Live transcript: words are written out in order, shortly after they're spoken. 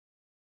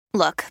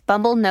Look,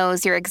 Bumble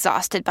knows you're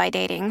exhausted by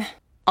dating.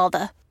 All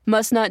the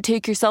must not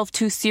take yourself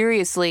too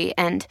seriously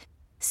and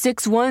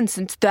 6'1"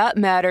 since that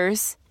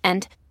matters.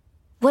 And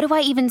what do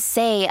I even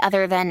say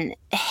other than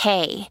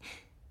hey?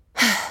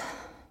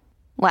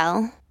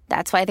 Well,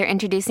 that's why they're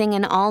introducing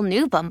an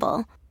all-new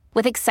Bumble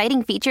with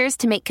exciting features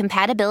to make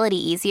compatibility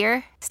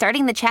easier,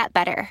 starting the chat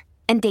better,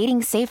 and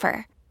dating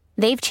safer.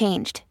 They've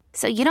changed,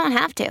 so you don't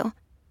have to.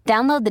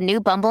 Download the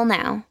new Bumble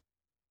now.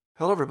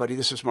 Hello, everybody.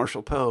 This is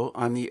Marshall Poe.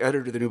 I'm the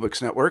editor of the New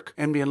Books Network.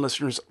 NBN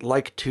listeners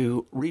like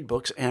to read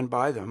books and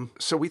buy them.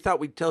 So we thought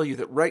we'd tell you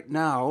that right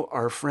now,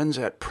 our friends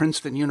at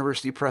Princeton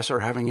University Press are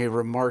having a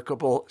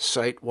remarkable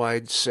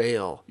site-wide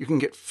sale. You can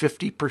get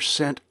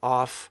 50%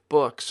 off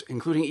books,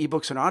 including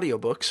ebooks and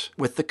audiobooks,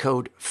 with the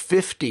code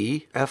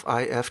 50,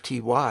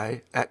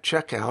 F-I-F-T-Y, at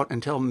checkout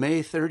until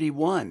May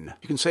 31.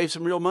 You can save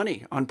some real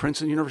money on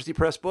Princeton University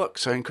Press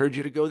books. I encourage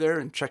you to go there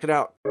and check it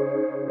out.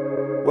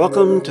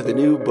 Welcome to the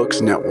New Books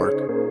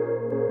Network.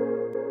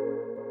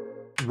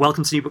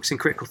 Welcome to New Books in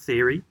Critical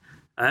Theory.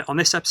 On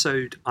this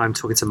episode, I'm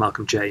talking to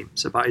Malcolm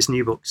James about his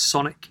new book,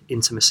 Sonic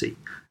Intimacy,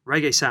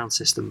 Reggae Sound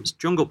Systems,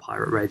 Jungle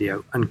Pirate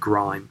Radio, and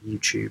Grime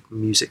YouTube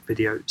music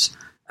videos.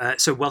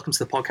 So welcome to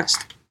the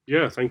podcast.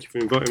 Yeah, thank you for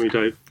inviting me,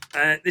 Dave.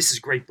 This is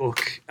a great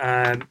book.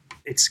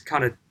 It's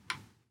kind of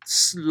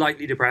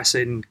slightly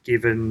depressing,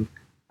 given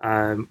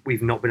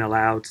we've not been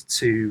allowed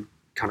to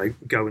kind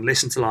of go and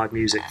listen to live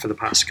music for the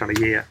past kind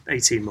of year,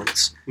 18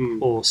 months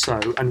or so.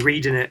 And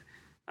reading it,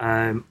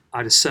 I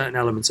had a certain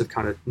element of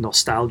kind of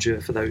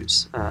nostalgia for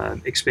those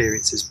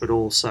experiences, but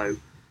also,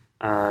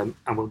 and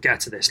we'll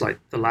get to this, like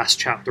the last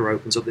chapter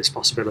opens up this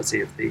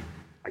possibility of the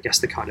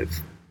kind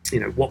of,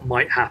 what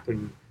might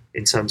happen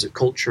in terms of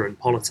culture and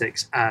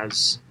politics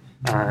as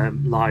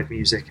live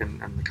music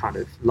and the kind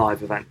of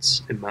live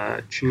events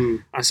emerge.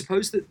 I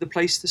suppose that the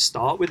place to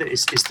start with it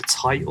is the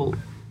title.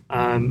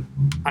 And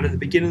at the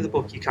beginning of the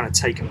book, you kind of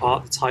take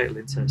apart the title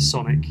into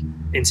Sonic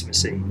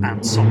Intimacy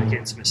and Sonic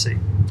Intimacy.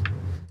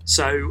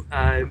 So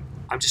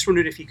I'm just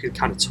wondering if you could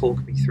kind of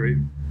talk me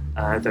through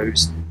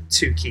those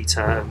two key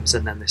terms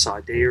and then this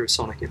idea of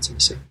sonic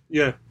intimacy.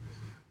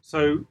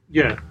 So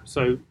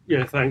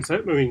thanks.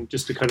 I mean,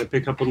 just to kind of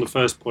pick up on the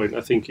first point,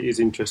 I think it is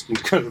interesting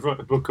to kind of write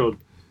a book on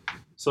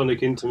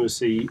sonic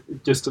intimacy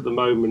just at the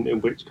moment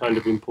in which kind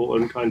of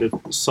important kind of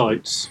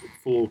sites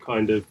for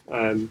kind of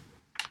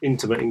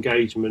intimate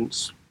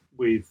engagements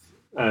with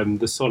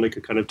the sonic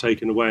are kind of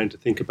taken away, and to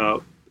think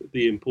about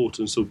the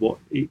importance of what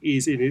it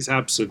is in its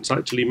absence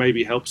actually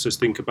maybe helps us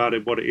think about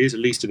it, what it is, at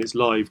least in its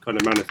live kind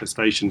of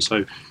manifestation.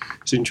 So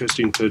it's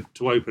interesting to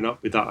open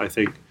up with that, I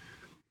think.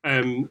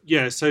 So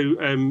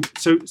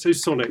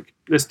sonic,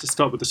 let's just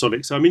start with the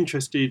sonic. So I'm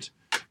interested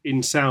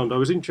in sound. I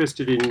was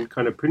interested in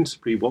kind of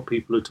principally what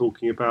people are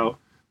talking about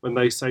when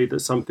they say that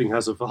something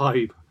has a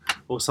vibe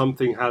or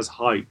something has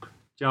hype.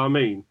 Do you know what I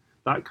mean?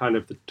 That kind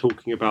of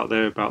talking about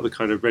there about the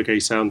kind of reggae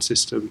sound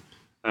system,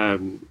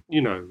 or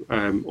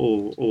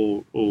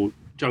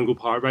Jungle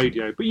Pirate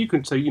Radio. But you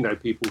can say,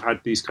 people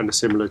had these kind of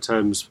similar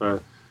terms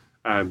for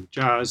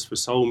jazz, for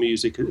soul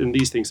music, and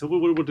these things. So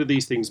what do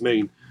these things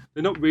mean?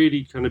 They're not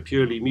really kind of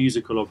purely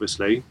musical,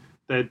 obviously.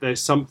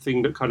 There's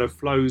something that kind of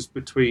flows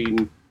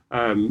between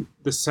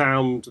the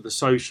sound, the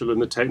social,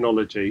 and the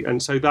technology.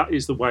 And so that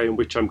is the way in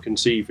which I'm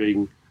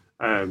conceiving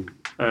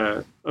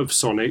of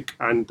sonic.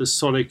 And the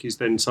sonic is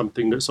then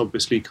something that's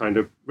obviously kind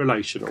of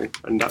relational,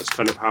 and that's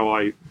kind of how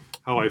I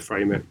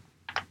frame it.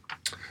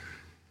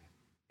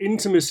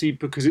 Intimacy,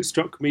 because it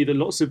struck me that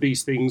lots of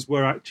these things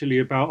were actually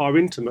about our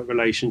intimate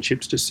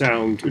relationships to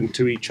sound and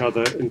to each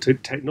other and to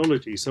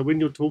technology. So when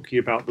you're talking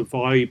about the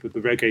vibe of the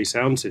reggae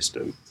sound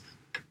system,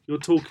 you're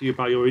talking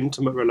about your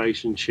intimate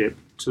relationship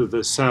to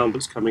the sound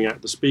that's coming out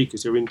of the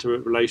speakers, your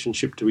intimate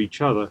relationship to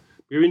each other,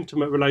 your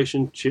intimate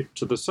relationship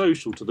to the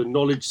social, to the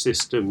knowledge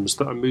systems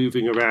that are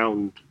moving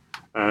around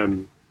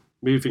the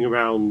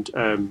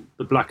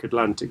Black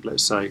Atlantic,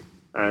 let's say.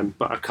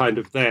 But are kind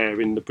of there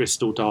in the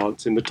Bristol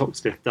dance, in the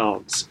Toxteth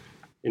dance,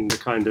 in the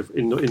kind of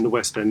in the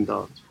West End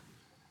dance.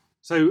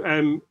 So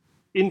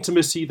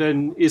intimacy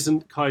then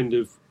isn't kind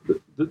of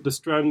the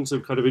strands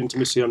of kind of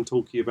intimacy I'm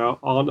talking about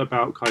aren't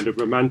about kind of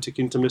romantic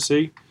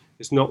intimacy.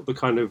 It's not the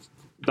kind of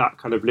that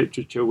kind of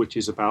literature which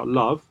is about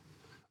love,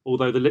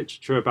 although the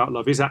literature about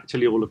love is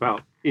actually all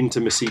about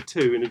intimacy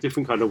too, in a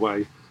different kind of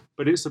way.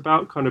 But it's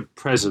about kind of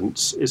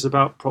presence. It's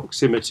about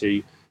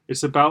proximity.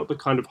 It's about the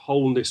kind of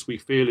wholeness we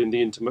feel in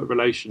the intimate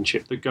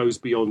relationship that goes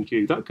beyond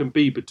you. That can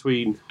be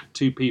between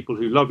two people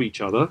who love each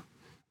other,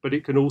 but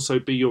it can also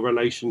be your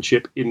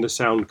relationship in the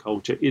sound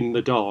culture, in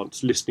the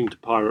dance, listening to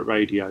pirate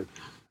radio.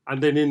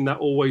 And then in that,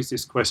 always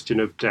this question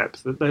of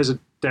depth, that there's a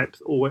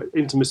depth, or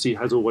intimacy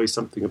has always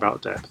something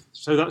about depth.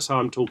 So that's how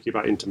I'm talking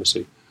about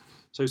intimacy.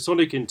 So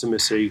sonic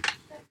intimacy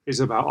is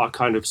about our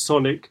kind of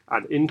sonic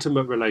and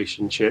intimate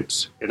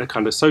relationships in a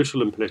kind of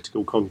social and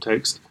political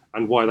context,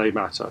 and why they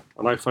matter.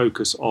 And I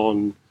focus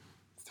on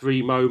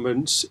three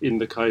moments in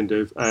the kind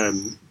of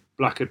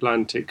Black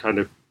Atlantic kind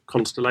of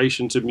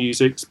constellations of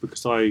musics,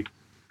 because I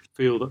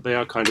feel that they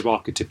are kind of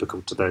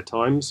archetypical to their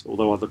times,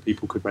 although other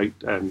people could make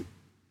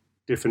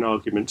different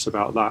arguments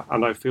about that.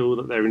 And I feel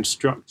that they're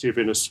instructive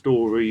in a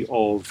story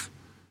of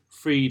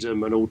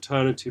freedom and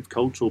alternative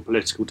cultural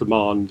political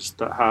demands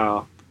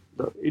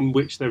in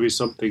which there is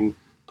something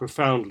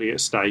profoundly at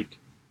stake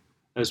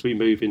as we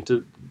move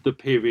into the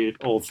period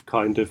of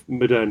kind of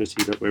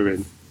modernity that we're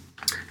in.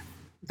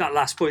 That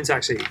last point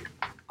actually,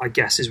 I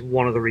guess, is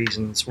one of the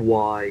reasons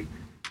why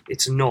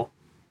it's not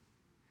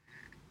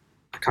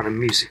a kind of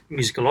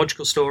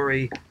musicological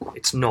story.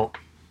 It's not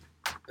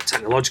a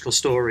technological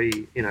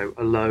story,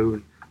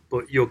 alone,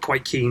 but you're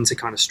quite keen to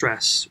kind of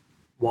stress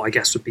what I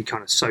guess would be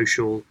kind of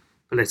social,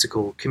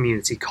 political,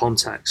 community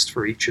context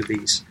for each of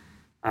these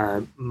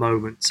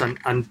moments.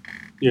 And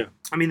yeah,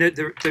 I mean,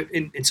 they're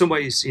in some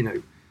ways,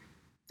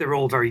 they're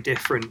all very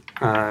different,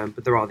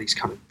 but there are these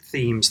kind of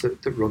themes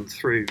that run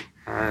through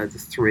the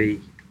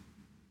three.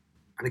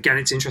 And again,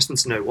 it's interesting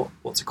to know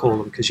what to call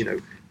them, because,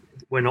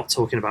 we're not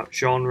talking about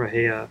genre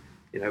here.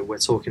 We're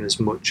talking as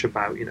much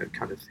about,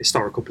 kind of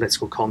historical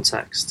political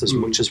context as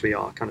much as we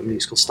are kind of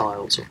musical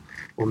styles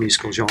or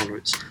musical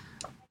genres.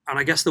 And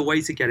I guess the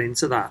way to get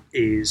into that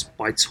is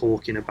by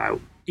talking about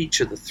each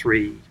of the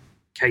three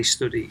case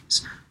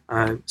studies.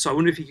 So I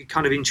wonder if you could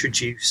kind of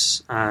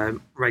introduce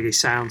Reggae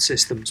Sound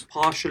Systems,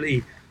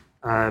 partially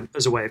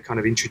as a way of kind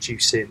of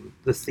introducing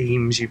the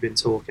themes you've been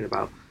talking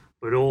about,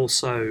 but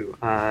also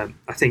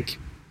I think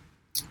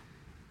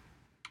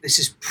this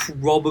is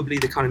probably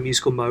the kind of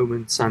musical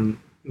moments and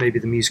maybe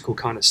the musical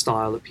kind of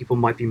style that people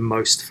might be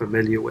most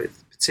familiar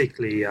with,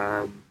 particularly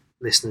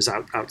listeners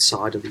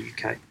outside of the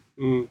UK.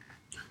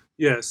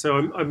 Yeah, so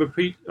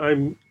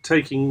I'm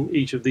taking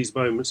each of these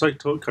moments. I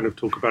talk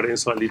about it in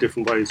slightly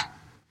different ways,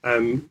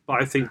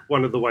 but I think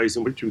one of the ways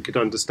in which we could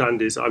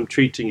understand is I'm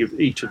treating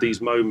each of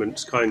these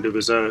moments kind of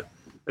as a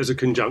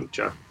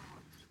conjuncture.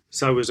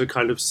 So as a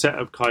kind of set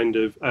of kind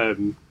of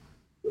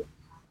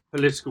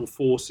political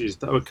forces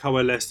that are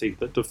coalescing,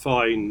 that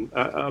define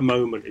a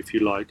moment, if you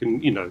like,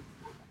 and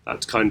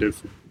that's kind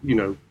of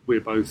we're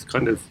both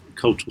kind of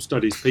cultural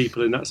studies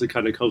people, and that's a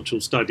kind of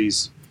cultural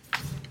studies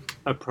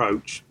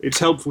approach. It's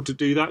helpful to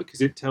do that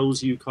because it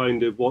tells you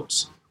kind of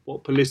what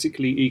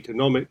politically,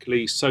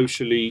 economically,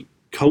 socially,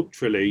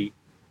 culturally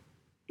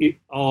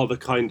are the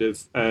kind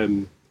of are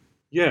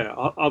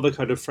the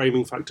kind of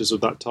framing factors of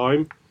that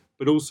time.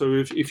 But also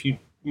if you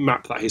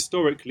map that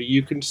historically,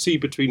 you can see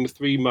between the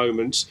three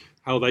moments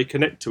how they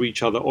connect to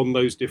each other on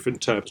those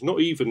different terms. Not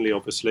evenly,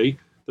 obviously.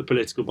 The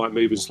political might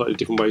move in slightly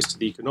different ways to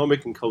the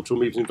economic, and cultural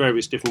moves in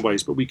various different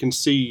ways, but we can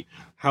see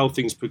how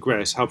things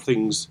progress, how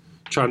things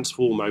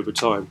transform over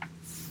time.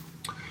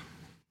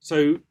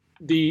 So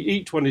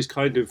each one is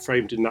kind of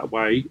framed in that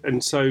way,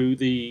 and so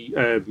the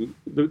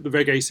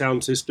reggae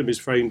sound system is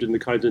framed in the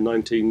kind of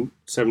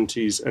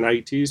 1970s and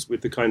 80s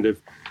with the kind of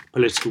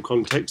political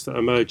context that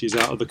emerges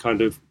out of the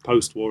kind of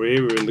post-war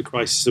era and the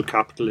crisis of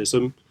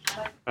capitalism.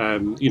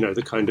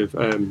 The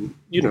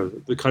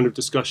kind of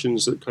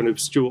discussions that kind of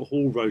Stuart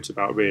Hall wrote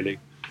about, really,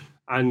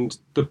 and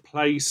the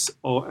place,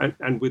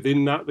 and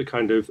within that, the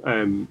kind of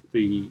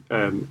the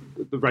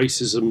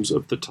racisms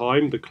of the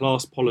time, the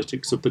class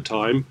politics of the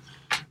time,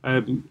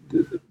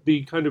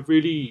 the kind of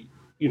really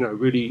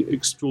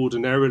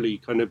extraordinarily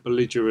kind of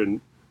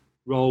belligerent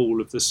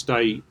role of the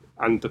state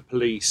and the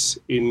police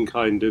in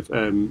kind of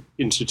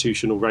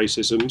institutional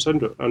racisms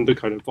and the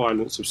kind of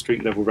violence of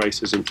street level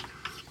racism.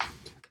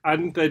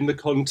 And then the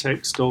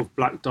context of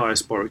black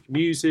diasporic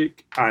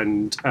music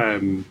and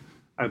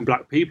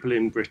black people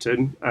in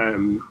Britain,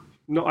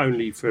 not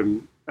only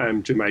from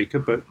Jamaica,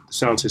 but the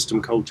sound system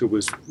culture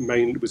was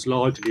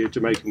largely a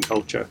Jamaican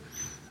culture,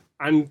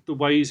 and the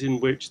ways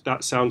in which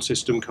that sound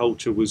system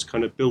culture was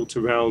kind of built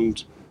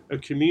around a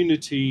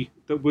community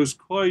that was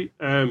quite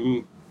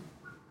around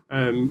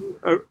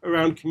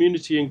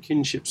community and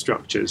kinship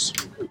structures,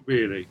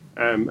 really,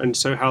 and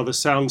so how the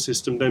sound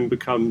system then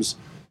becomes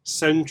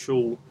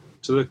central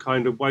to the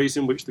kind of ways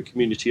in which the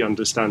community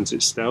understands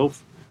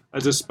itself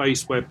as a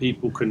space where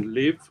people can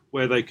live,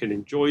 where they can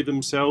enjoy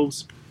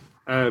themselves,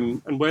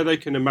 and where they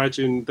can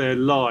imagine their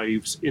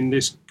lives in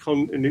this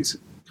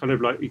kind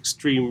of like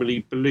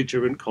extremely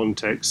belligerent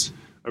context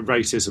of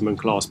racism and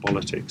class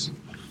politics.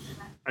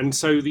 And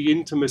so the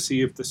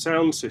intimacy of the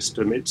sound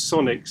system, its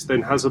sonics,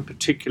 then has a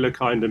particular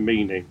kind of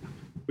meaning,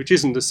 which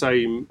isn't the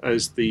same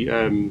as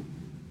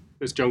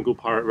as Jungle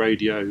Pirate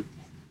Radio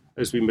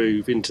as we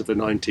move into the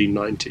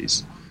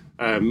 1990s.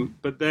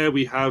 But there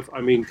we have,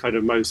 kind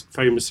of most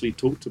famously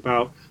talked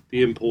about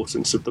the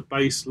importance of the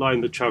bass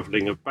line, the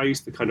travelling of bass,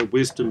 the kind of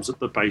wisdoms that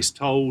the bass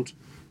told,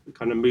 the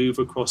kind of move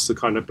across the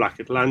kind of Black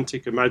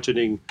Atlantic,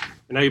 enabling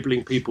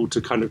people to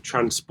kind of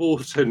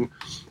transport and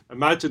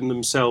imagine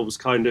themselves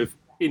kind of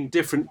in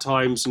different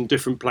times and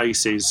different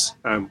places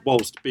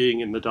whilst being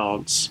in the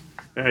dance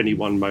at any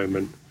one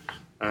moment.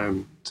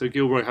 So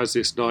Gilroy has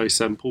this nice,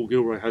 Paul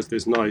Gilroy has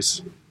this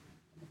nice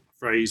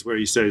phrase where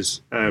he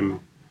says,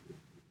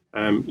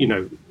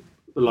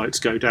 the lights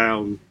go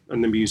down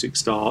and the music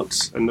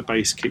starts and the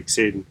bass kicks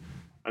in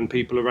and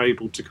people are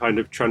able to kind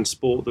of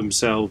transport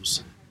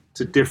themselves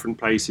to different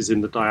places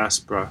in the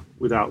diaspora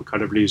without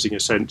kind of losing a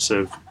sense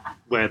of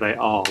where they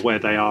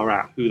are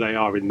at, who they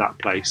are in that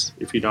place,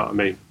 if you know what I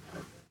mean.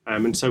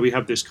 And so we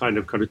have this kind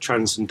of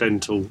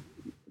transcendental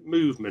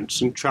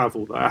movements and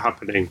travel that are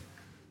happening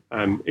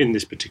in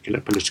this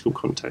particular political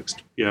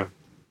context. Yeah.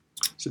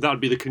 So that would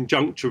be the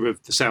conjuncture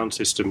of the sound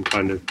system,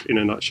 kind of in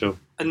a nutshell.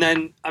 And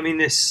then, I mean,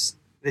 this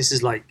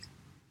is like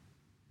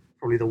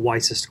probably the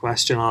whitest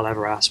question I'll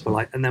ever ask, but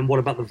like, and then what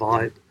about the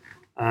vibe?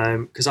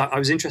 Because I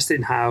was interested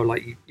in how,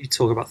 like, you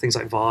talk about things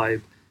like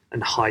vibe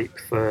and hype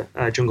for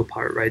Jungle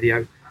Pirate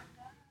Radio,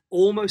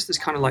 almost as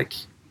kind of like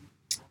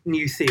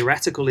new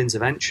theoretical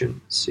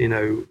interventions.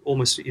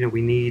 Almost,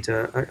 we need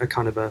a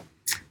kind of an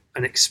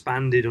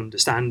expanded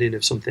understanding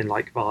of something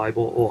like vibe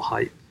or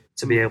hype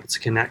to be able to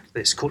connect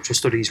this cultural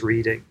studies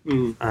reading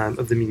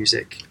of the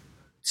music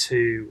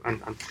to,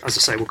 and as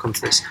I say, we'll come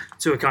to this,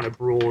 to a kind of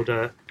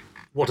broader,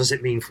 what does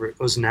it mean for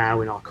us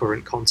now in our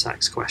current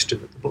context question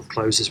that the book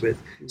closes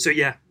with. So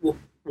yeah, what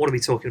are we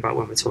talking about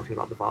when we're talking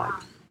about the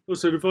vibe? Well,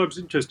 so the vibe's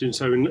interesting.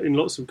 So in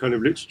lots of kind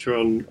of literature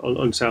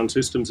on sound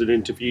systems and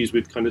interviews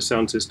with kind of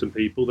sound system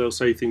people, they'll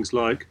say things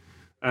like,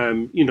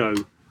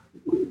 the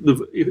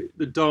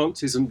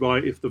dance isn't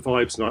right if the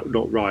vibe's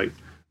not right.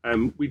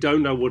 We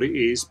don't know what it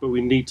is, but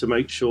we need to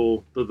make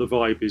sure that the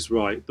vibe is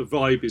right. The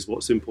vibe is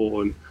what's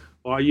important.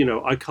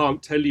 I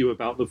can't tell you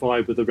about the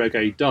vibe of the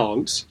reggae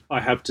dance.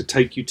 I have to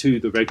take you to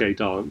the reggae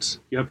dance.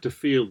 You have to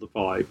feel the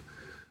vibe.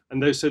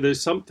 And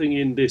there's something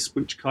in this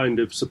which kind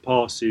of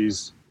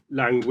surpasses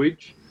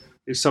language.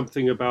 It's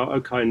something about a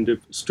kind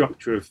of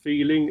structure of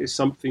feeling. It's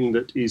something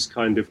that is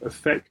kind of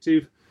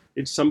effective.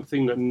 It's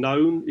something that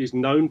is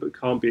known but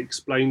can't be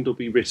explained or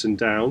be written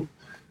down.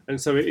 And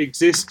so it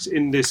exists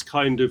in this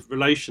kind of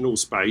relational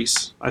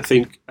space, I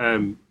think,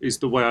 is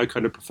the way I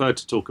kind of prefer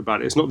to talk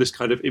about it. It's not this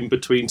kind of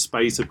in-between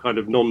space of kind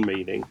of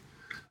non-meaning.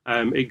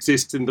 It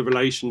exists in the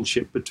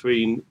relationship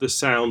between the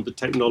sound, the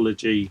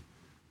technology,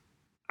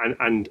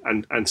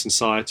 and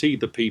society,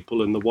 the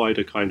people, and the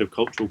wider kind of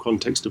cultural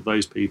context of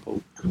those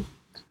people.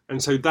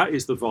 And so that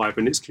is the vibe,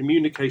 and it's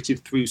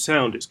communicated through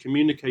sound. It's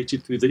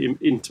communicated through the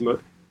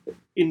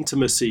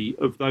intimacy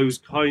of those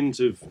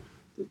kinds of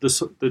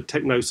the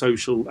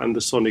techno-social and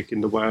the sonic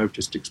in the way I've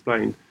just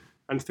explained.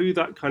 And through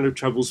that kind of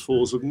travels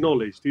forms of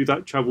knowledge, through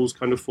that travels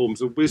kind of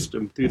forms of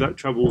wisdom, through that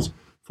travels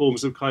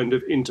forms of kind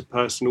of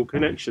interpersonal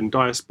connection,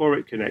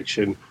 diasporic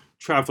connection,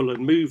 travel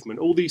and movement,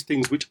 all these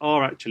things which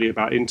are actually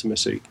about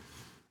intimacy.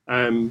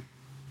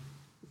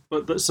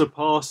 But that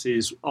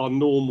surpasses our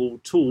normal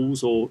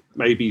tools, or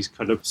maybe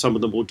kind of some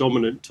of the more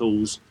dominant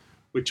tools,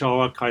 which are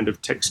our kind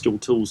of textual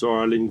tools or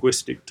our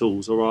linguistic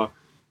tools or our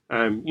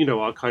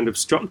kind of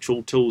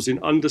structural tools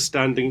in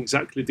understanding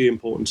exactly the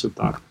importance of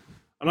that.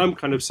 And I'm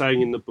kind of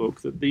saying in the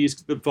book that the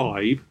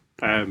vibe,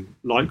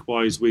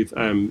 likewise with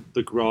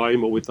the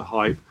grime or with the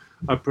hype,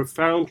 are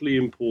profoundly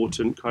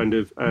important kind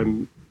of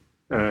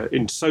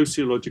in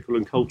sociological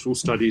and cultural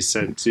studies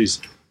senses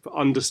for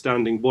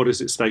understanding what is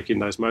at stake in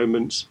those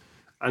moments,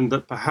 and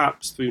that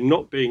perhaps through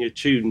not being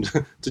attuned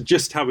to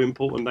just how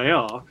important they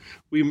are,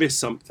 we miss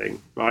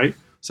something, right?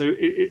 So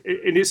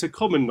it's a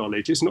common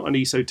knowledge. It's not an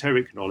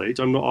esoteric knowledge.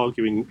 I'm not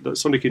arguing that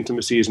sonic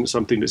intimacy isn't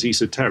something that's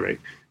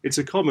esoteric. It's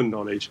a common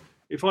knowledge.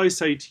 If I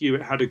say to you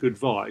it had a good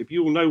vibe,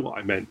 you'll know what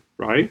I meant,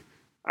 right?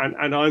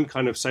 And I'm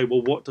kind of say,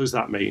 well, what does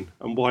that mean?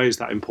 And why is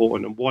that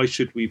important? And why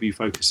should we be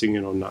focusing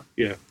in on that?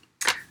 Yeah.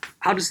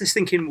 How does this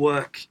thinking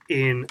work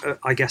in,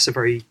 I guess, a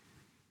very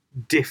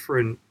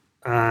different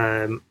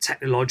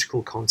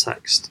technological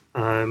context?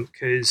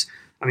 Because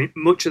I mean,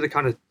 much of the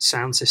kind of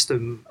sound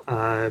system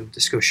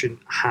discussion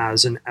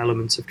has an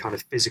element of kind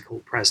of physical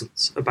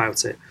presence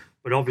about it,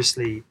 but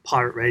obviously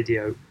pirate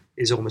radio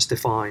is almost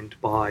defined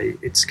by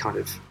its kind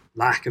of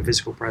lack of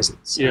physical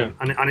presence. Yeah.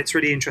 And it's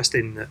really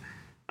interesting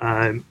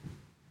that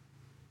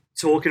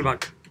talking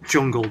about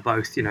jungle,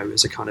 both,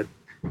 as a kind of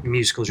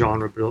musical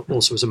genre, but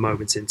also as a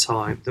moment in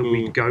time, that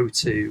we go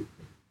to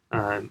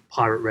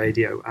pirate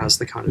radio as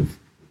the kind of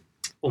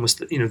almost,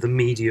 the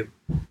medium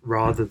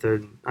rather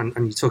than,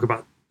 and you talk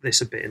about this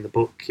a bit in the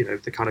book,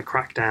 the kind of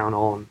crackdown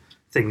on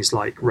things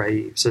like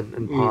raves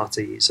and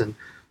parties, and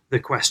the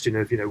question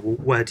of, well,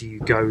 where do you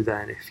go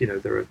then if,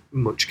 there are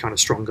much kind of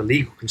stronger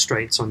legal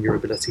constraints on your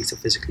ability to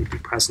physically be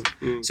present.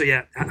 So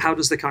yeah, how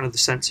does the kind of the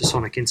sense of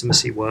sonic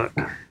intimacy work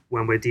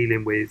when we're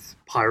dealing with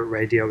pirate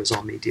radio as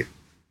our medium?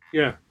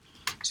 Yeah.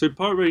 So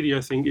pirate radio,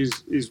 I think,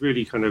 is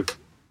really kind of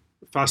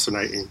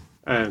fascinating.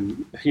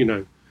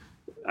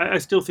 I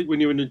still think when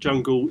you're in the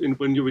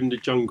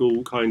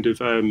jungle, kind of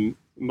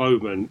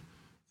moment,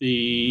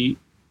 the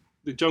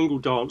jungle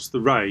dance, the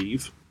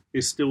rave,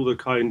 is still the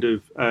kind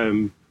of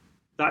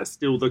that's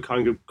still the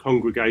kind of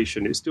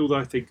congregation. It's still,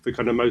 I think, the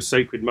kind of most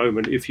sacred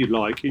moment, if you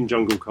like, in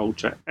jungle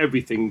culture.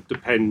 Everything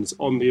depends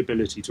on the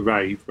ability to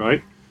rave,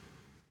 right?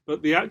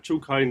 But the actual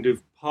kind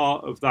of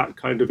part of that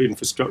kind of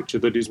infrastructure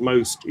that is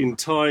most in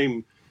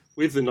time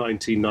with the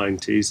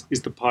 1990s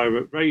is the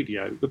pirate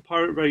radio. The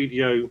pirate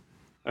radio,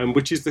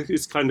 which is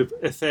this kind of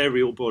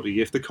ethereal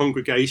body. If the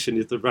congregation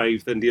is the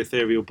rave, then the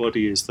ethereal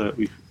body is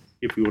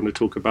if we want to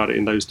talk about it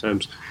in those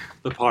terms,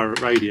 the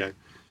pirate radio.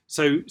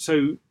 So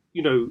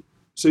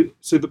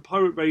So the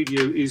pirate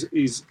radio is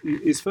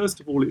first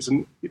of all, it's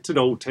an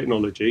old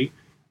technology.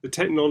 The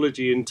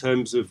technology, in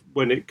terms of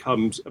when it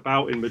comes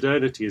about in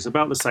modernity, is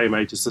about the same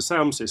age as the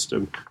sound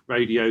system.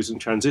 Radios and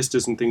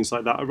transistors and things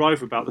like that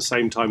arrive about the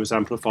same time as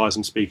amplifiers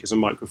and speakers and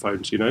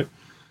microphones,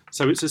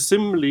 So it's a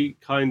similarly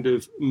kind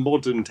of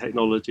modern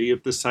technology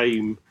of the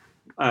same,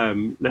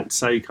 let's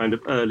say, kind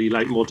of early,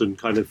 late modern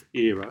kind of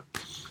era.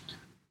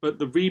 But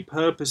the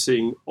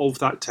repurposing of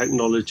that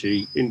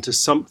technology into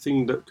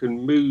something that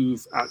can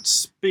move at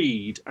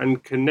speed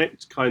and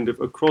connect kind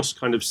of across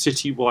kind of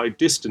citywide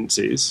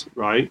distances,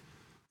 right?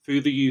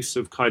 Through the use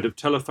of kind of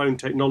telephone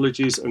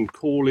technologies and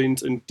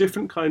call-ins and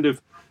different kind of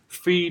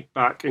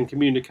feedback and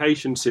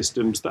communication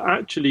systems that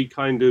actually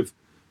kind of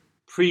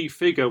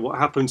prefigure what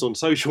happens on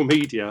social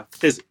media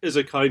as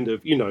a kind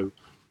of,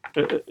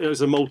 as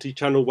a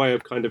multi-channel way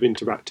of kind of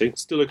interacting,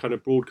 still a kind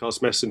of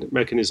broadcast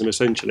mechanism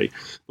essentially,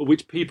 but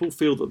which people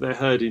feel that they're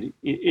heard in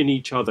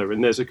each other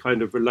and there's a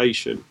kind of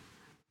relation.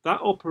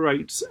 That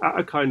operates at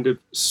a kind of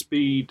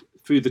speed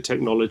through the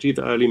technology,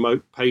 the early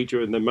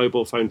pager and the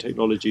mobile phone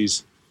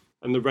technologies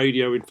and the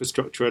radio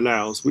infrastructure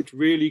allows, which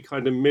really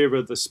kind of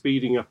mirror the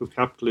speeding up of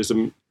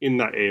capitalism in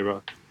that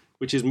era,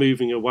 which is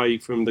moving away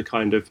from the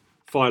kind of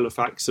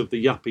filofax of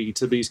the yuppie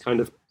to these kind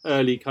of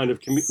early kind of,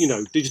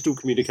 digital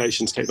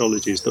communications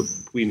technologies that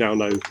we now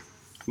know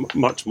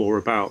much more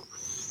about.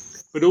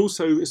 But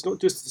also, it's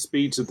not just the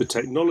speeds of the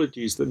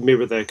technologies that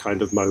mirror their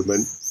kind of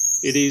moment.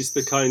 It is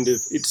the kind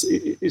of,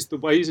 it's the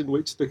ways in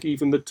which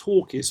even the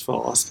talk is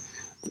fast.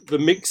 The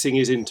mixing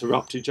is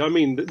interrupted. I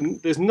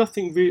mean, there's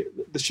nothing.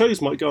 The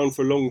shows might go on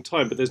for a long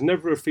time, but there's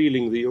never a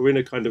feeling that you're in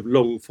a kind of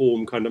long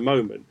form kind of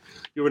moment.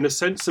 You're in a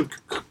sense of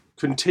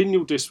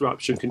continual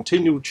disruption,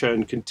 continual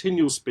churn,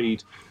 continual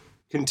speed,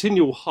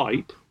 continual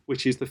hype,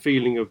 which is the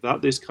feeling of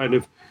that. This kind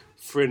of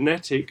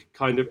frenetic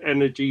kind of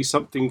energy,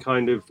 something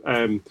kind of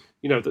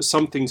that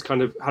something's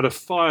kind of had a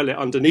fire lit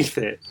underneath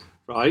it,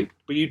 right?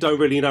 But you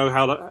don't really know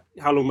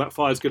how long that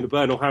fire is going to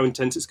burn or how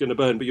intense it's going to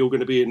burn, but you're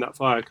going to be in that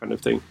fire kind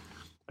of thing.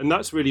 And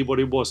that's really what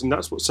it was. And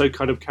that's what's so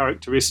kind of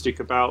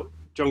characteristic about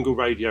jungle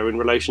radio in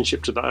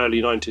relationship to the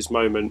early 90s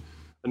moment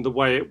and the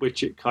way at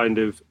which it kind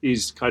of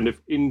is kind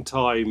of in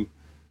time,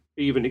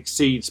 even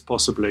exceeds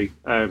possibly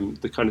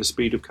the kind of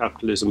speed of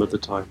capitalism at the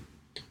time.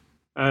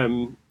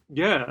 And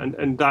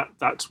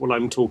that's what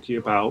I'm talking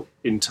about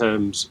in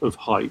terms of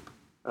hype.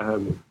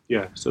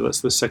 So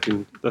that's the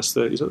second, that's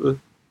the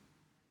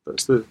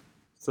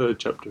third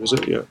chapter, is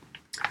it? Yeah.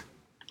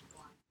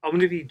 I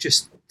wonder if you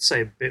just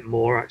say a bit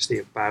more actually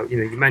about, you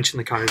mentioned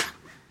the kind of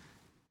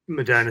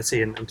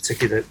modernity and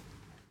particularly the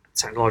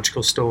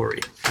technological story.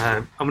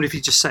 I wonder if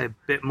you just say a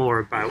bit more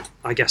about,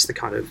 I guess, the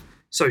kind of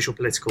social,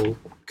 political,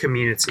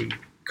 community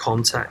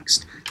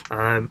context,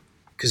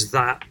 because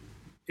that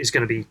is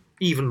going to be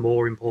even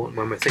more important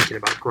when we're thinking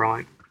about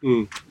grime.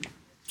 Mm.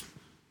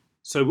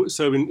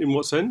 So in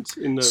what sense?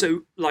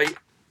 So, like,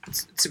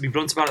 to be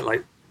blunt about it,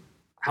 like,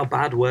 how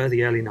bad were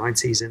the early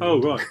 90s in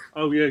London? Right.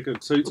 Oh, yeah,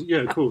 good. So, yeah,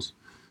 of course.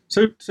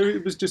 So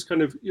it was just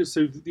kind of,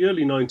 so the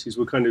early 90s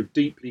were kind of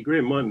deeply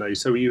grim, weren't they?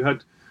 So you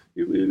had,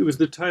 it was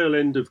the tail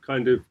end of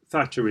kind of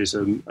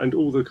Thatcherism and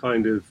all the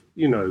kind of,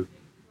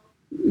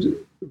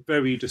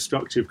 very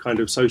destructive kind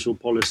of social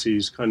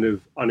policies, kind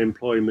of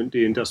unemployment,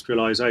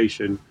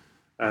 deindustrialization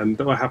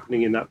that were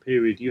happening in that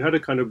period. You had a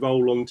kind of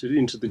roll on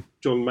into the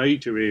John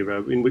Major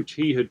era in which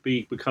he had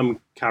become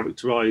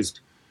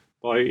characterized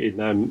by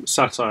in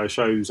satire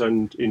shows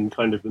and in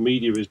kind of the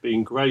media as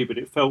being grey, but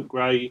it felt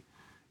grey.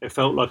 It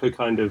felt like a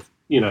kind of,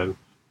 a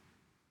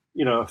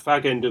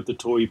fag end of the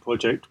Tory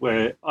project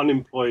where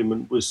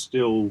unemployment was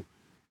still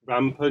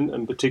rampant,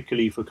 and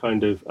particularly for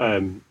kind of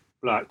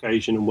black,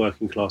 Asian and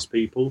working class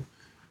people.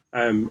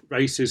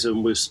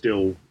 Racism was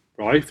still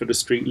rife at a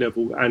street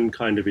level and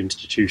kind of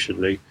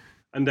institutionally.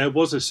 And there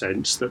was a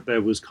sense that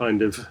there was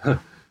kind of,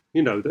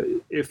 that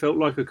it felt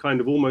like a kind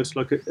of almost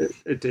like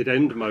a dead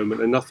end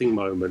moment, a nothing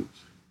moment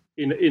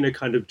in a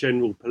kind of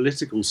general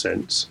political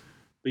sense.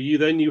 But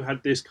you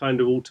had this kind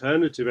of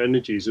alternative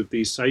energies of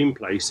these same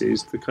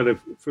places,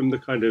 from the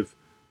kind of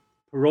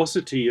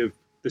porosity of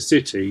the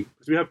city,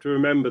 because we have to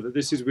remember that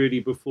this is really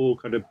before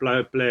kind of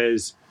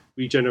Blair's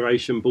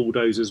regeneration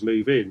bulldozers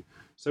move in.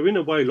 So in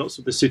a way, lots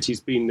of the city's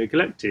been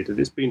neglected and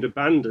it's been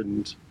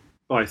abandoned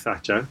by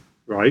Thatcher,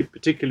 right?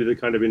 Particularly the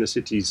kind of inner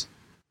cities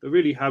that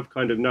really have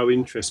kind of no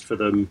interest for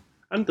them,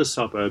 and the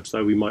suburbs,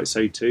 though we might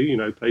say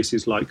too,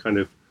 places like kind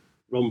of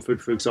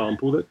Romford, for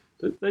example, that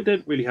they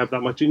don't really have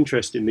that much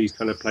interest in these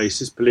kind of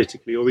places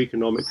politically or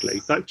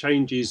economically. That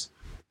changes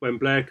when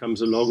Blair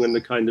comes along and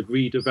the kind of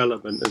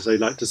redevelopment, as they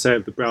like to say,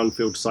 of the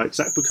brownfield sites,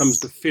 that becomes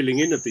the filling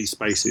in of these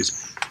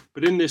spaces.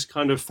 But in this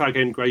kind of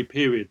fag-end grey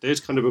period, there's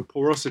kind of a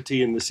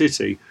porosity in the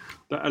city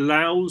that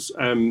allows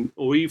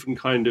or even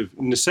kind of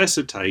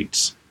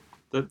necessitates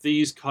that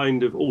these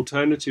kind of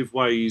alternative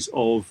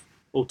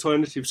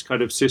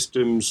kind of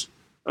systems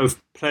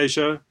of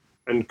pleasure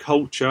and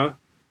culture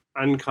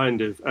and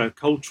kind of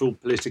cultural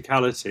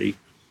politicality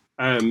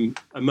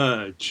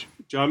emerge.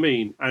 Do you know what I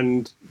mean?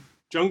 And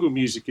jungle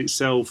music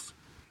itself,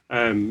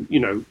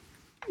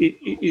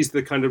 is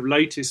the kind of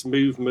latest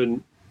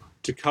movement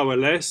to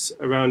coalesce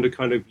around a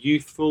kind of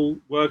youthful,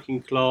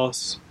 working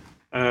class,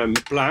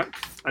 black,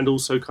 and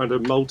also kind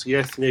of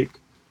multi-ethnic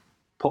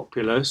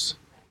populace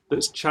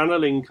that's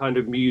channeling kind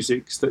of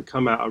musics that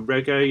come out of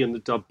reggae and the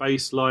dub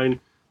bass line,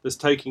 that's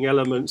taking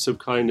elements of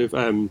kind of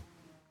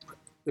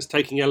that's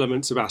taking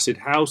elements of acid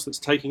house, that's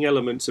taking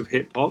elements of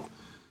hip hop.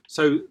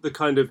 So the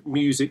kind of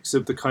musics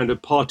of the kind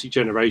of party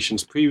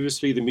generations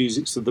previously, the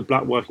musics of the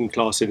black working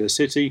class inner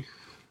city,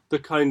 the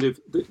kind of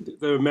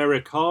the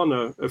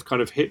Americana of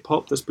kind of hip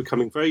hop that's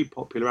becoming very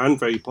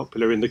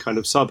popular in the kind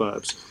of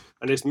suburbs.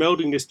 And it's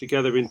melding this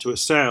together into a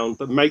sound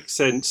that makes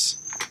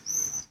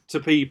sense to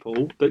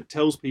people, that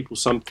tells people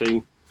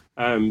something,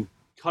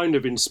 kind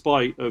of in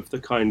spite of the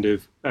kind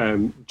of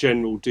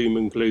general doom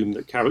and gloom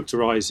that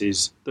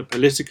characterises the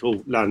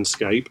political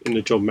landscape in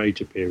the John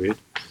Major period.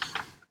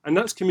 And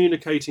that's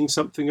communicating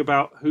something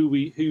about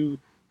who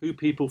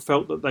people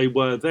felt that they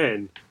were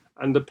then.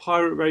 And the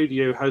pirate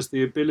radio has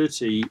the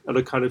ability at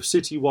a kind of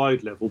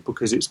citywide level,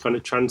 because it's kind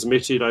of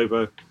transmitted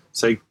over,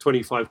 say,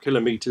 25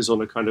 kilometres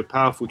on a kind of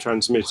powerful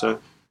transmitter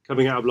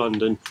coming out of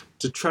London,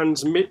 to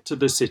transmit to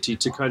the city,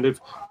 to kind of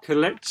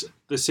collect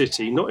the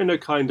city, not in a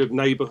kind of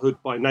neighbourhood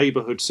by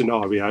neighbourhood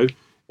scenario,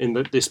 in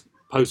that this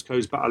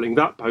postcode's battling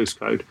that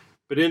postcode,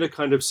 but in a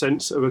kind of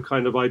sense of a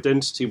kind of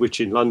identity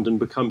which in London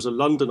becomes a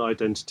London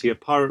identity, a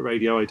pirate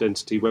radio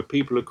identity, where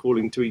people are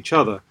calling to each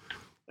other.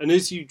 And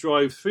as you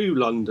drive through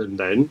London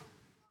then,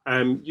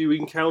 you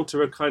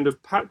encounter a kind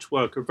of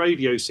patchwork of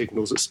radio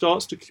signals that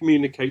starts to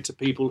communicate to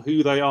people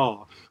who they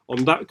are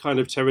on that kind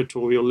of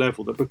territorial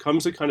level, that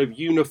becomes a kind of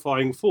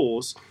unifying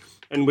force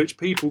in which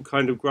people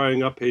kind of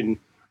growing up in,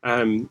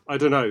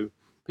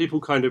 people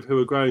kind of who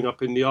are growing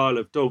up in the Isle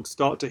of Dogs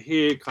start to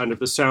hear kind of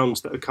the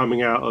sounds that are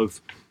coming out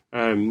of,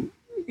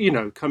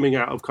 coming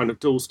out of kind of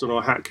Dalston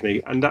or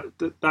Hackney, and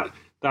that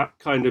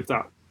kind of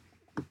that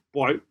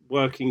white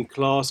working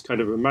class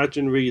kind of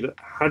imaginary that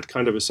had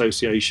kind of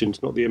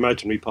associations, not the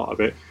imaginary part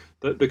of it,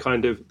 that the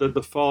kind of that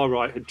the far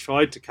right had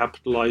tried to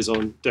capitalise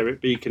on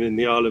Derek Beacon in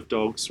the Isle of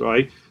Dogs,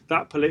 right?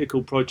 That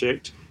political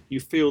project, you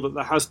feel that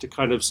there has to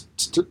kind of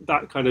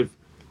that kind of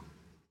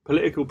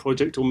political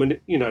project, or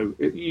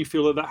you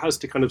feel that has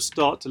to kind of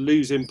start to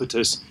lose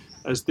impetus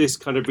as this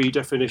kind of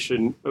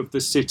redefinition of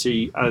the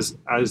city as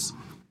a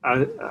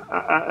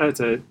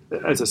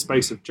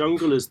space of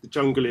jungle, as the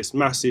jungle is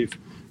massive,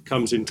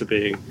 comes into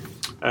being.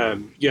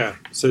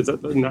 So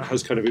that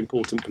has kind of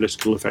important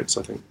political effects,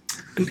 I think.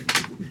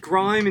 And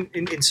grime,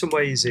 in some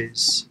ways,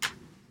 it's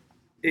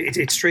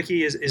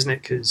tricky, isn't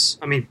it? Because,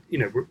 I mean,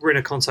 we're in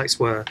a context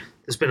where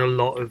there's been a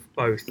lot of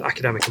both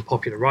academic and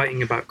popular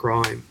writing about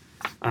grime.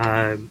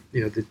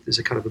 There's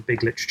a kind of a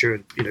big literature,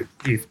 and,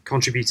 you've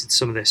contributed to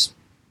some of this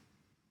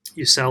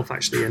yourself,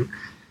 actually. And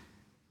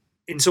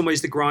in some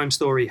ways, the grime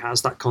story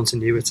has that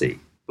continuity,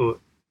 but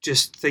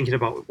just thinking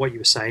about what you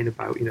were saying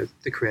about,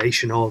 the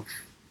creation of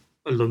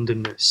a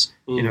Londonness,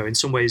 in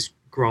some ways,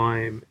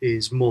 grime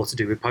is more to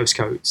do with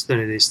postcodes than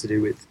it is to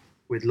do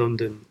with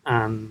London.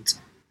 And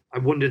I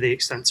wonder the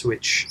extent to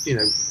which,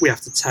 we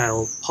have to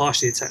tell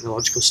partially a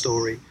technological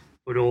story,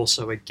 but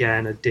also,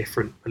 again, a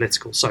different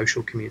political,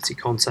 social, community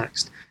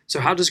context. So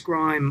how does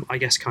grime, I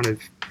guess, kind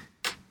of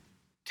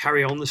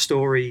carry on the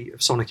story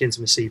of sonic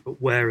intimacy,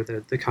 but where are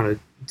the kind of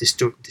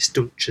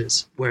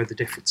distinctures? Where are the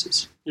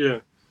differences?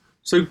 Yeah.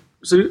 So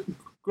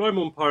grime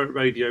on pirate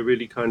radio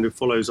really kind of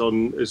follows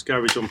on as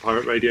garage on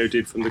pirate radio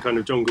did from the kind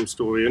of jungle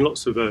story, and but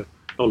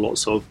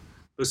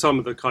some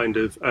of the kind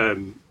of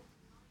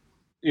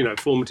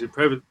formative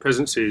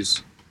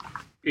presences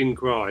in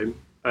grime,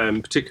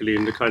 particularly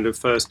in the kind of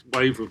first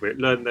wave of it,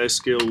 learned their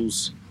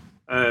skills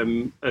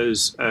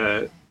as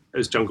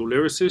jungle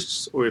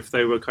lyricists, or if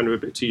they were kind of a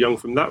bit too young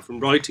from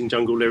writing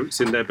jungle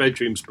lyrics in their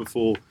bedrooms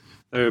before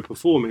they were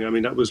performing. I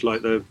mean, that was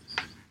like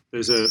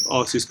there's an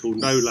artist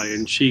called Nole,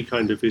 and she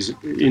kind of is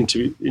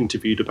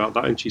interviewed about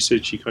that, and she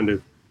said she kind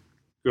of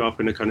grew up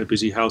in a kind of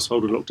busy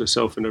household and locked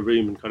herself in a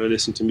room and kind of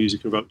listened to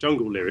music and wrote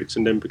jungle lyrics,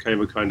 and then became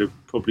a kind of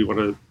probably one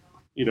of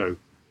the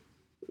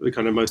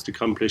kind of most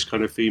accomplished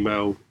kind of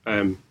female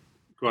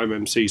grime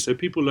MC. So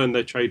people learn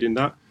their trade in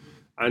that,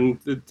 and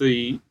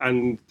the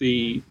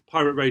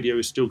pirate radio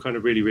is still kind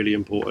of really, really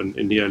important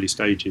in the early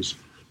stages.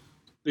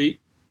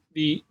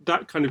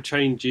 That kind of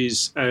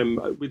changes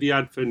with the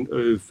advent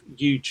of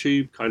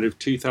YouTube, kind of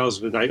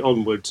 2008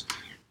 onwards.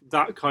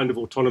 That kind of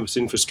autonomous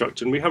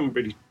infrastructure, and we haven't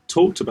really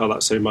talked about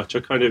that so much. I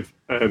kind of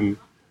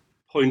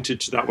pointed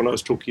to that when I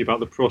was talking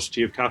about the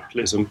porosity of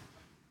capitalism.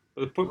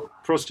 The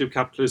porosity of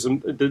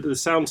capitalism, the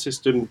sound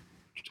system,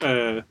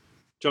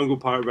 jungle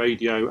pirate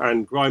radio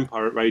and grime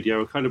pirate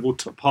radio are kind of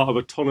part of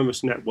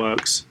autonomous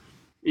networks,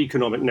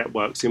 economic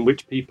networks, in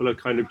which people are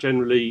kind of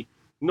generally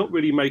not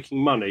really making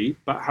money,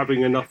 but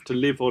having enough to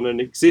live on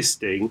and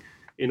existing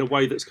in a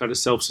way that's kind of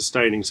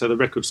self-sustaining. So the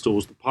record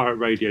stores, the pirate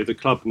radio, the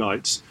club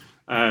nights,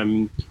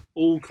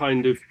 all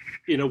kind of,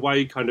 in a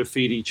way, kind of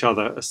feed each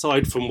other,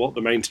 aside from what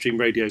the mainstream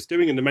radio is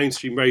doing. And the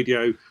mainstream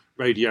radio,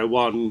 Radio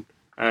 1,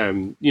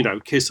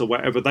 KISS or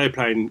whatever, they're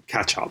playing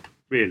catch-up,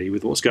 really,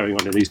 with what's going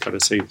on in these kind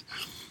of scenes.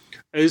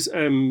 as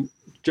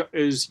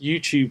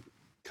YouTube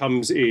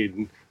comes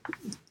in,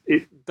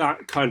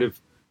 that kind of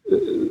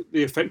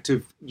the effect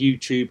of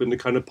YouTube and the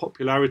kind of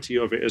popularity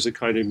of it as a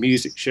kind of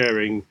music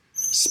sharing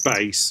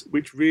space,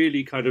 which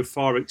really kind of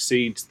far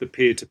exceeds the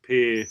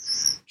peer-to-peer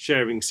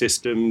sharing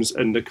systems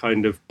and the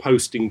kind of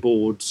posting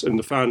boards and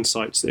the fan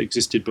sites that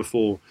existed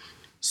before,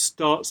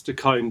 starts to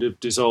kind of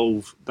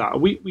dissolve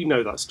that. We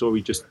know that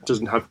story just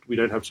we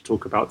don't have to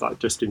talk about that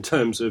just in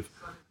terms of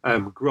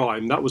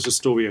grime. That was a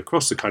story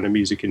across the kind of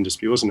music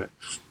industry, wasn't it?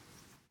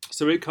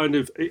 So it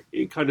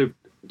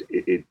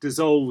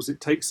dissolves, it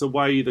takes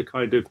away the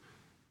kind of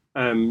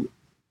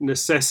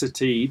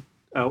necessity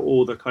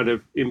or the kind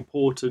of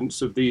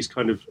importance of these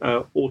kind of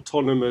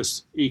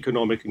autonomous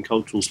economic and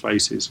cultural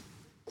spaces.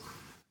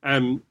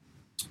 That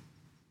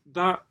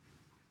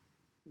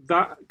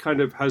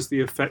kind of has the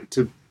effect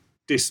of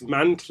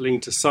dismantling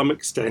to some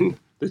extent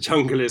the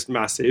jungle is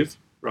massive,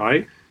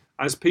 right?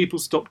 As people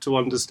stop to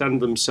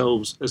understand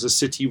themselves as a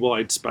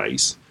citywide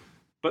space,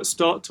 but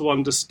start to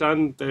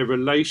understand their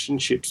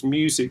relationships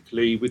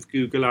musically with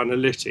Google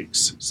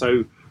Analytics.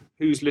 So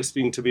who's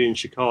listening to me in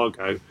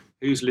Chicago?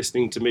 Who's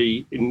listening to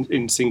me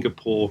in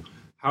Singapore?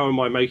 How am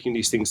I making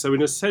these things? So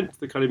in a sense,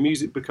 the kind of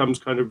music becomes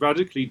kind of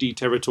radically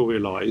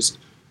deterritorialized,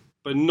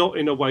 but not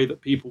in a way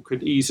that people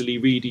can easily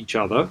read each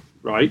other,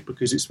 right?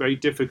 Because it's very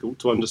difficult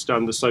to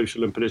understand the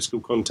social and political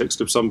context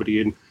of somebody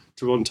in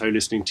Toronto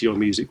listening to your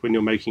music when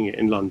you're making it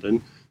in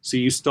London. So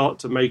you start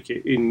to make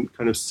it in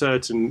kind of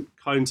certain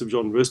kinds of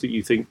genres that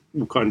you think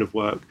will kind of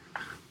work.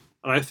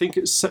 And I think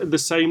at the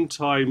same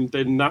time,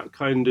 then that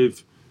kind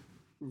of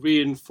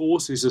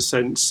reinforces a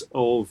sense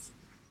of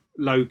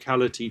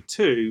locality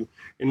too,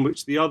 in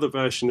which the other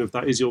version of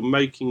that is you're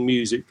making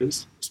music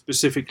that's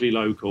specifically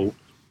local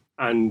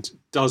and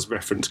does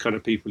reference kind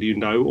of people you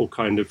know or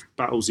kind of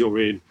battles you're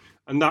in.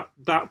 And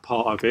that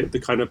part of it, the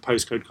kind of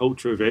postcode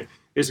culture of it,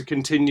 is a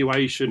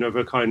continuation of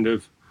a kind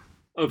of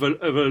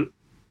a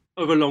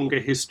longer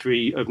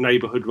history of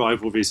neighbourhood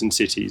rivalries in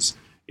cities,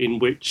 in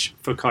which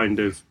for kind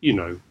of, you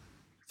know,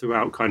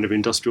 throughout kind of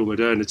industrial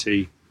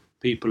modernity,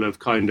 people have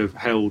kind of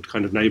held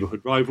kind of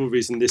neighbourhood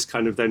rivalries, and this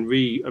kind of then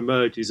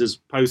re-emerges as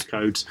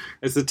postcodes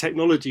as the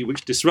technology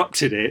which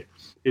disrupted it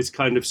is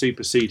kind of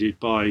superseded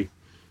by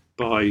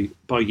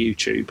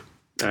YouTube.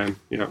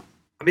 You know,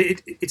 I mean,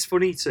 it's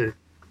funny to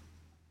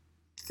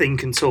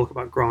think and talk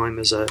about grime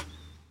as a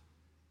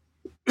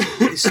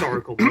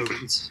historical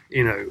moment,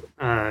 you know,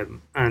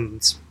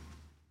 and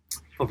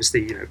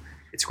obviously, you know,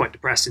 it's quite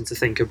depressing to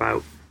think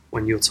about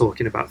when you're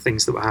talking about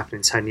things that were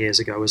happening 10 years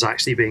ago as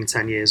actually being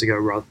 10 years ago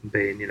rather than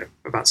being, you know,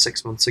 about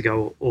 6 months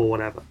ago or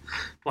whatever.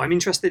 But I'm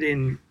interested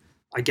in,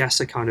 I guess,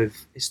 a kind of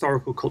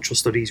historical cultural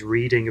studies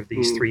reading of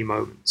these three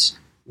moments.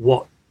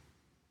 What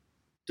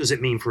does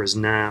it mean for us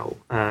now?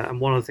 And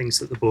one of the things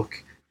that the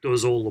book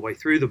does all the way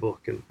through the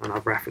book, and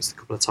I've referenced a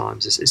couple of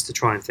times, is to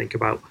try and think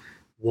about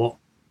what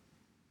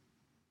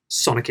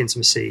Sonic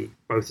Intimacy,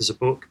 both as a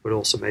book, but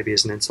also maybe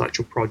as an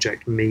intellectual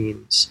project,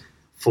 means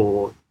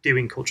for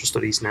doing cultural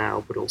studies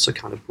now, but also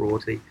kind of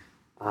broadly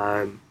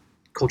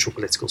cultural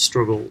political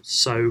struggles.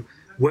 So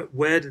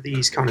where do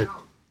these kind of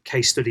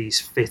case studies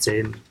fit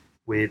in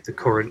with the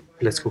current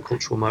political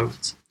cultural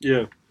moment?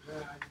 Yeah.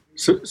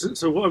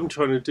 So what I'm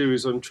trying to do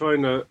is I'm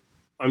trying to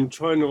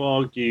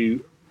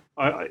argue.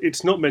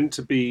 It's not meant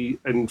to be,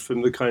 and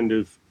from the kind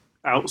of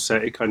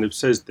outset, it kind of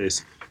says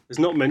this. It's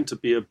not meant to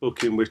be a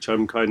book in which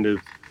I'm kind of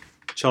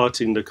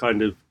charting the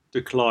kind of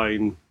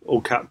decline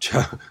or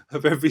capture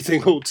of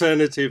everything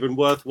alternative and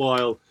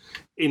worthwhile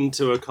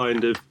into a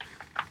kind of,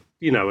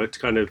 you know, a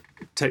kind of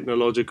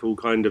technological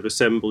kind of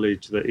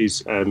assemblage that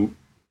is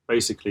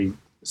basically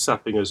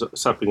sapping us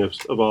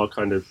of our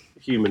kind of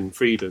human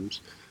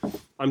freedoms.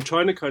 I'm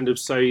trying to kind of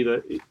say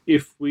that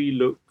if we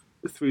look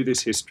through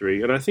this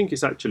history, and I think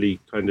it's actually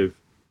kind of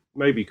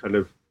maybe kind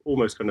of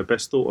almost kind of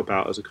best thought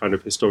about as a kind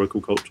of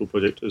historical cultural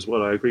project as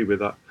well. I agree with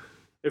that.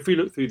 If we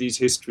look through these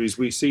histories,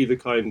 we see the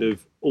kind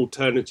of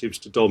alternatives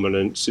to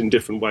dominance in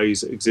different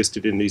ways that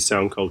existed in these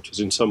sound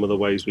cultures in some of the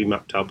ways we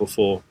mapped out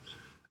before.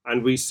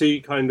 And we see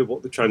kind of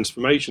what the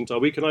transformations are.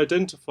 We can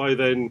identify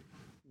then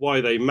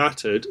why they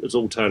mattered as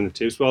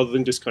alternatives rather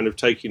than just kind of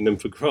taking them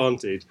for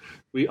granted.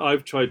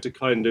 I've tried to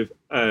kind of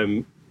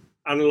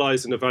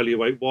analyse and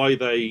evaluate why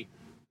they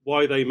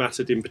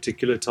mattered in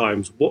particular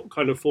times. What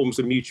kind of forms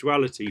of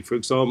mutuality, for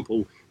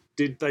example,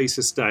 did they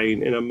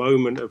sustain in a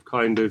moment of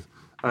kind of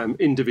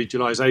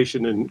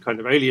individualization and kind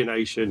of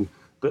alienation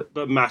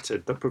that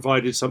mattered, that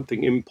provided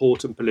something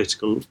important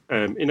political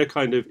when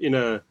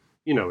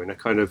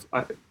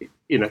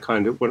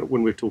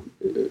we're talking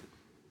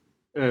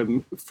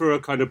for a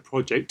kind of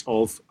project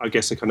of, I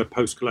guess, a kind of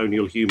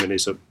post-colonial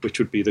humanism, which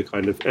would be the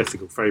kind of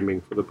ethical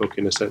framing for the book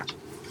in a sense.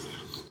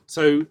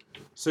 So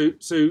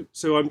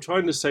I'm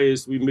trying to say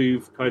as we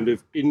move kind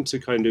of into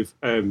kind of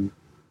grime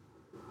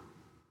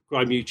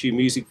YouTube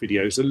music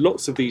videos, and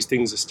lots of these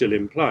things are still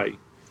in play.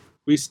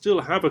 We still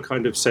have a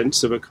kind of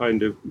sense of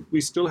definitely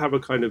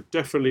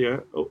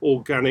a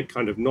organic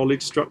kind of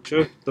knowledge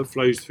structure that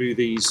flows through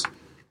these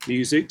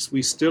musics.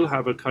 We still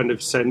have a kind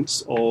of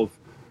sense of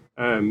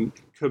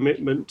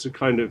commitment to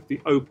kind of the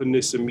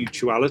openness and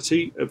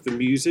mutuality of the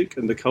music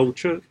and the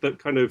culture that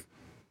kind of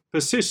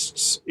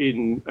persists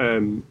in,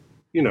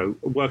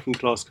 working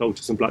class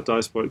cultures and black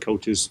diasporic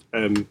cultures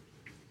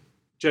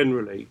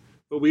generally.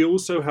 But we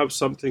also have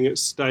something at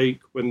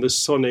stake when the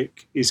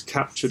sonic is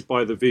captured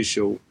by the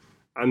visual,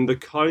 and the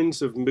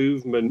kinds of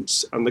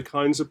movements and the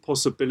kinds of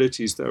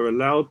possibilities that are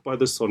allowed by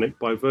the sonic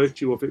by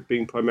virtue of it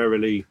being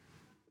primarily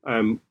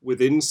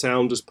within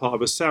sound as part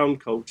of a sound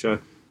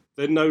culture,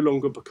 then no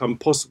longer become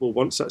possible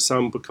once that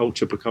sound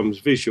culture becomes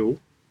visual,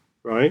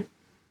 right?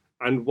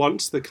 And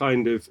once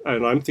and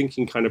I'm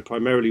thinking kind of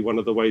primarily one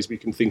of the ways we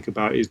can think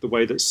about is the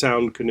way that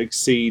sound can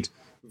exceed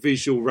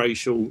visual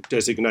racial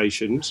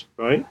designations,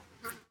 right?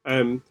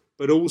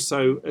 But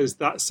also as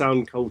that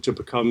sound culture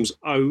becomes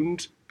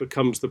owned,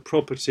 becomes the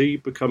property,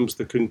 becomes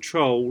the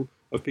control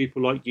of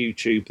people like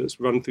YouTube that's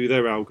run through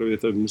their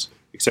algorithms,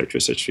 etc.,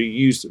 etc.,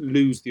 you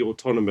lose the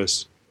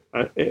autonomous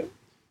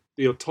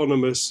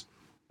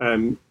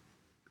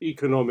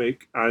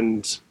economic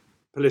and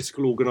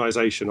political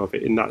organisation of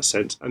it in that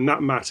sense, and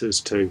that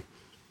matters too.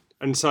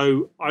 And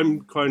so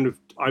I'm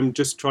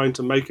just trying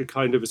to make a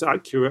kind of as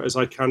accurate as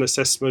I can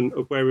assessment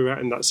of where we're at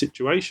in that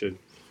situation.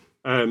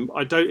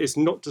 It's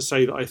not to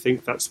say that I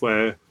think that's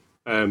where,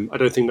 I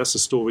don't think that's the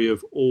story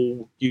of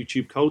all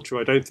YouTube culture.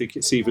 I don't think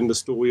it's even the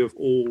story of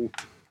all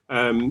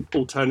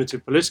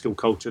alternative political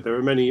culture. There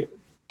are many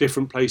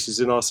different places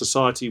in our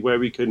society where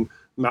we can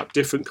map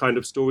different kind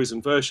of stories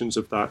and versions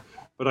of that.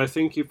 But I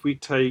think if we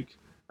take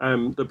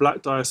the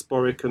black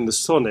diasporic and the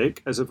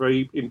sonic as a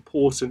very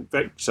important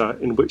vector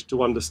in which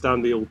to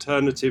understand the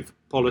alternative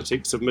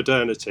politics of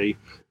modernity,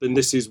 then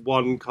this is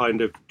one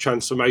kind of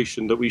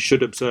transformation that we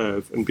should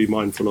observe and be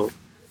mindful of.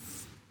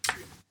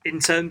 In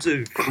terms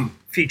of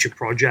future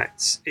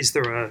projects, is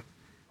there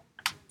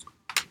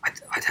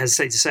I'd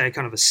hesitate to say a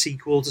kind of a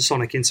sequel to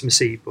Sonic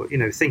Intimacy, but,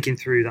 thinking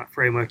through that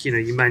framework,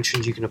 you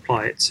mentioned you can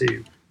apply it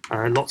to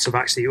lots of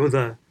actually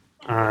other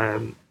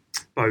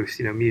both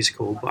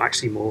musical but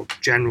actually more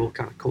general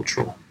kind of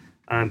cultural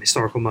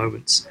historical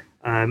moments,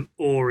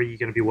 or are you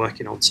going to be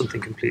working on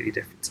something completely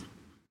different?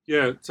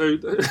 Yeah, so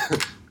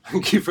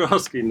thank you for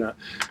asking that.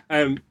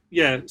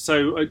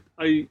 So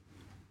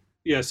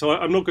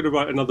I'm not going to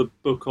write another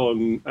book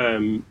on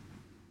I'm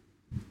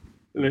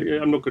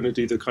not going to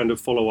do the kind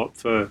of follow-up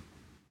for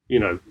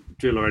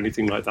drill or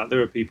anything like that.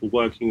 There are people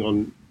working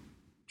on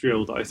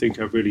drill that I think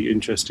have really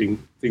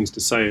interesting things to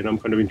say, and I'm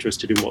kind of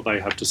interested in what they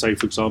have to say,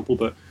 for example.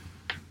 But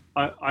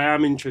I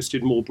am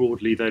interested more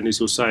broadly then, as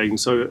you're saying.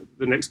 So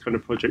the next kind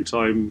of project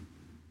I'm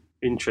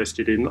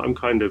interested in, I'm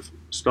kind of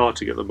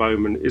starting at the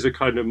moment, is a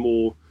kind of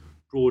more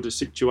broader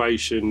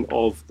situation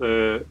of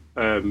the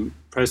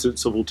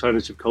presence of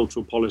alternative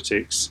cultural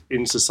politics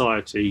in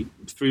society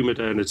through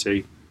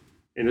modernity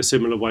in a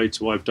similar way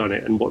to I've done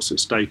it, and what's at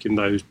stake in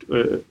those,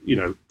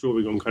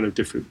 drawing on kind of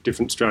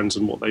different strands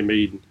and what they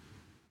mean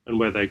and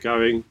where they're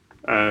going.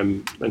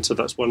 And so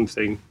that's one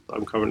thing that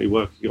I'm currently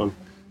working on.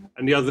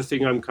 And the other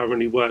thing I'm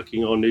currently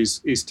working on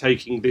is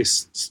taking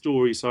this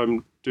story. So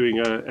I'm doing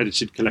an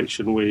edited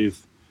collection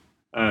with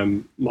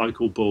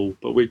Michael Bull,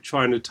 but we're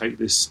trying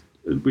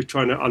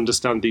to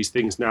understand these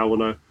things now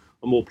on a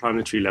more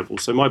planetary level.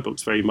 So my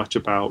book's very much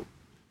about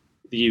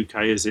the UK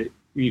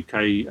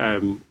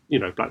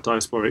black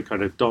diasporic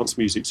kind of dance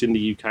musics in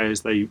the UK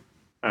as they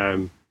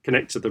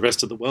connect to the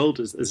rest of the world,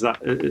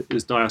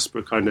 as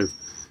diaspora kind of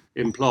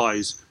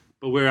implies.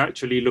 But we're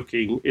actually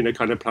looking in a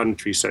kind of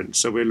planetary sense.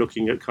 So we're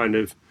looking at kind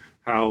of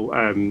how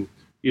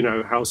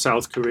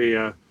South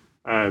Korea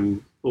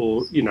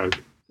or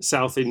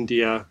South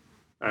India,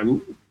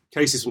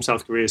 cases from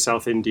South Korea,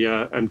 South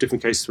India,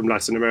 different cases from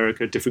Latin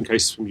America, different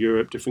cases from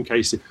Europe, different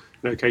cases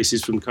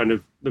from kind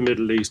of the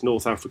Middle East,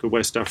 North Africa,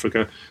 West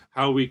Africa,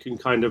 how we can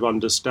kind of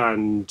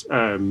understand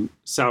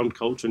sound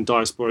culture and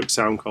diasporic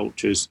sound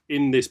cultures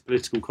in this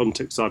political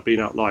context I've been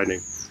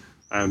outlining.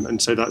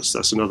 And so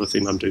that's another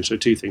thing I'm doing. So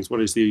two things.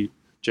 One is the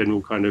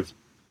general kind of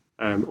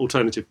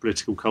alternative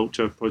political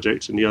culture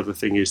project, and the other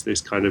thing is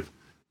this kind of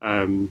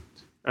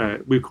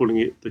we're calling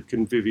it the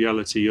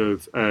conviviality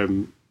of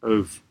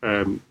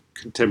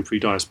contemporary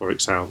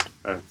diasporic sound.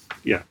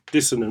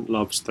 Dissonant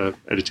Loves, the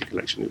edited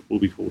collection, it will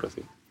be called, I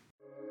think.